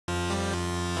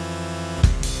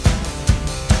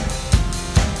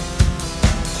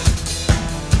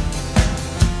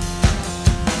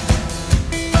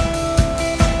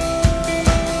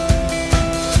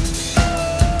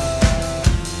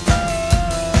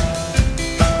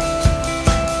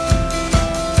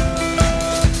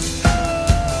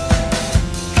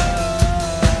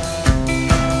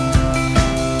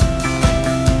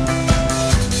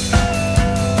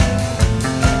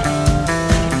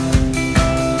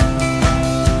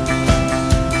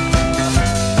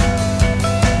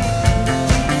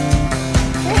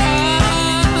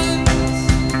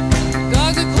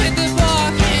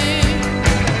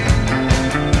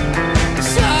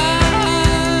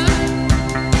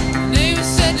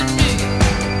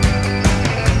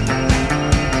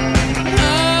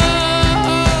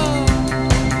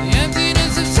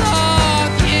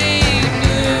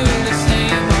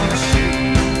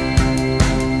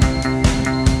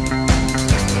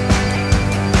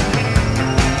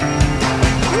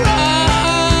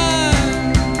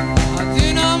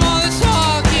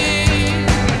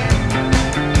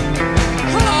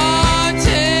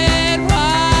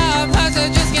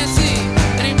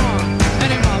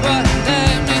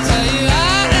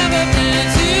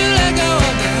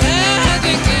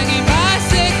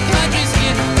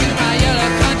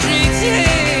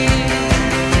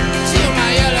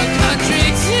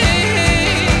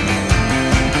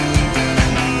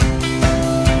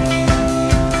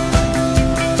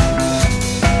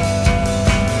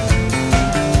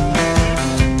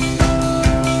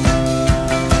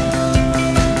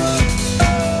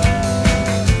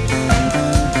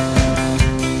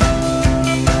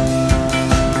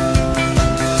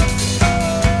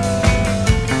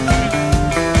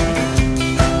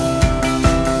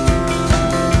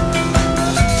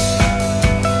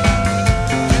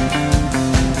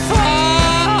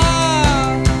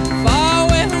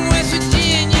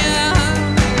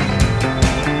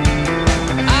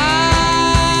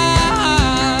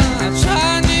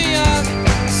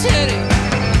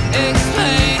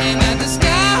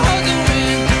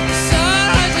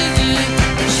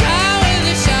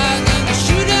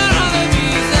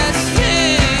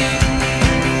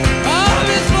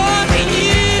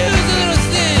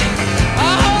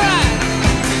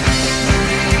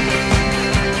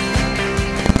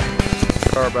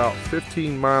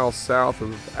15 miles south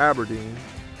of Aberdeen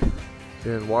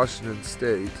in Washington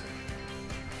State,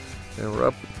 and we're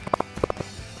up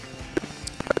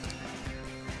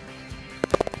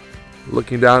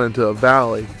looking down into a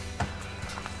valley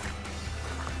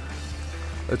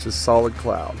that's just solid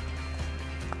cloud.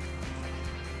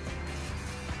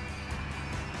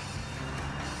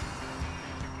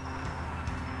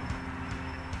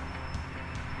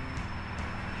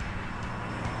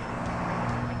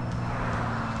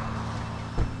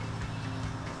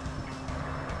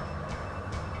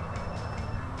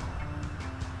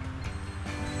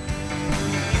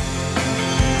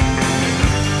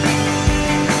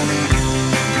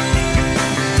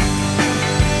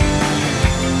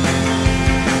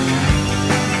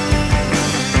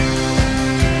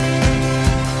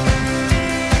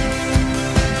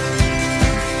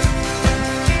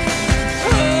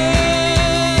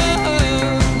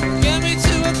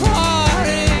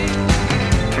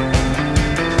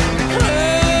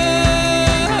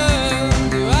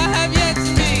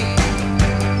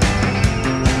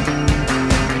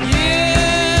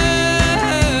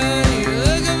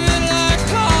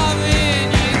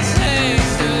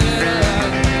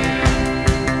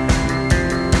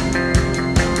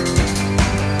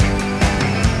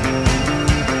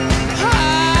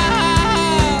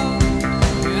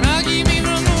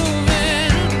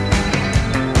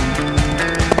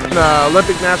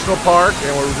 Olympic National Park,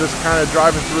 and we're just kind of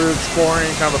driving through,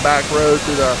 exploring kind of a back road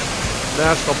through the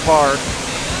national park,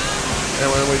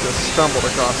 and then we just stumbled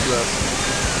across this.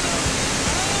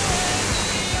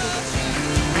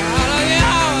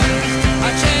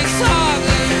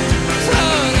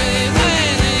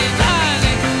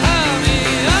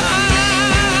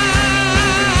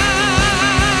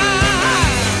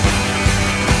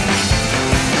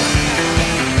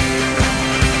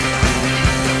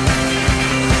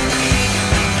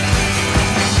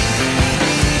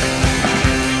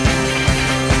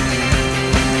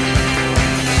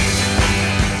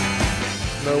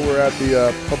 We're at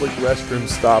the public restroom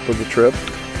stop of the trip.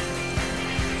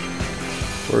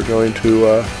 We're going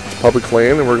to public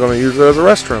land, and we're going to use it as a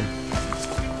restroom.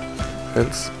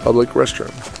 Hence, public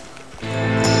restroom.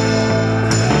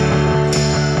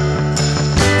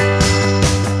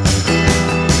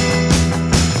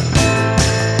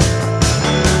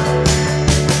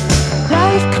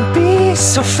 Life can be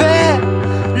so fair,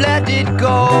 let it go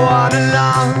on and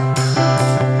on.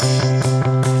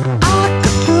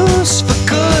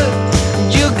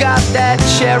 That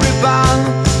cherry bomb,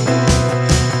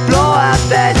 blow out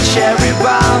that cherry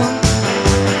bomb.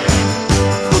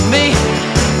 For me,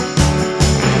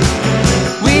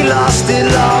 we lost it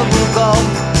long ago.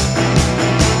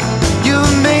 You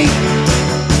and me.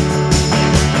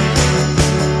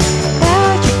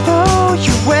 Now you know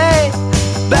your way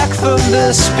back from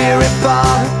the spirit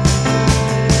bar.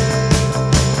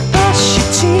 Brush your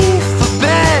teeth for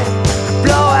bed,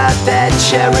 blow out that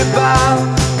cherry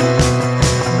bomb.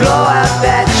 Blow out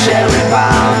that cherry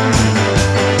bomb.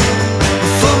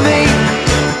 For me,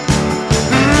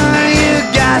 you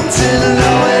got to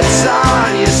know it's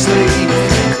on your sleeve.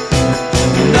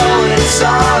 Know it's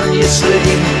on your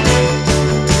sleeve.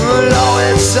 Know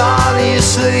it's on your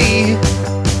sleeve.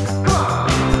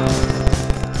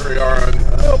 Here we are on,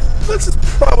 this is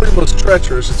probably the most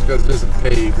treacherous just because it isn't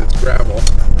paved, it's gravel.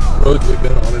 Roads we've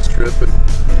been on this trip, and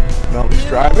Melby's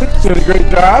driving, doing a great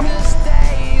job.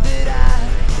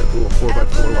 Little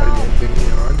 4x4 lighting thingy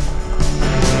on.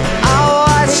 I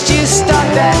watched you start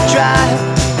that drive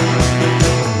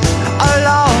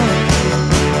alone.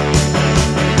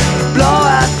 Blow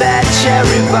out that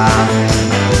cherry bomb.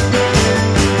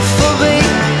 For me,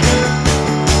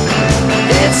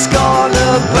 it's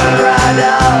gonna burn right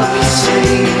up your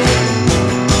sleeve.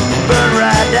 Burn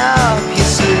right up your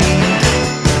sleeve.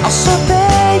 Oh, so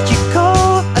there you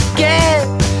go again,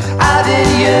 out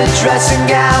in your dressing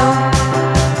gown.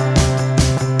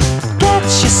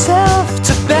 Yourself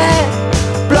to bed,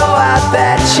 blow out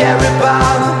that cherry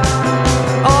bomb.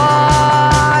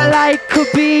 Oh, life could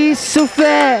be so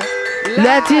fair,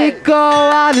 let it go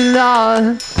on and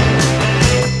on.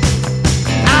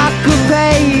 I could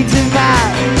pay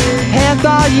tonight, hand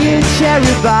on you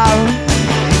cherry bomb.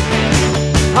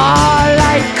 Oh,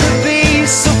 life could be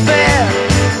so fair,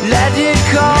 let it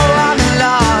go on and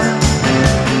on.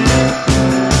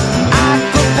 I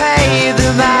could pay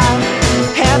the man,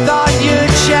 hand on your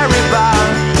cherry bomb.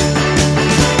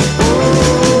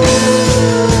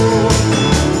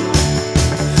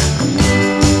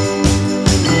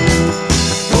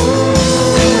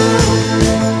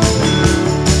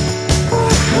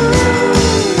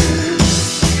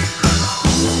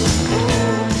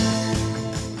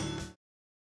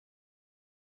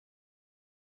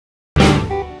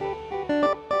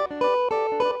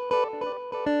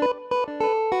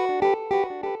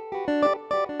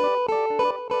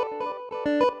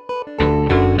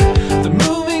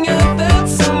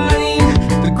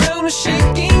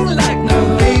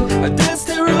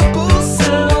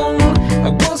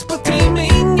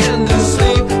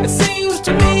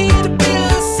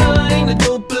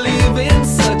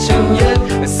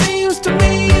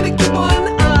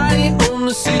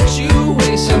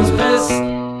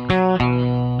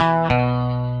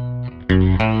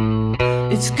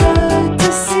 it's gonna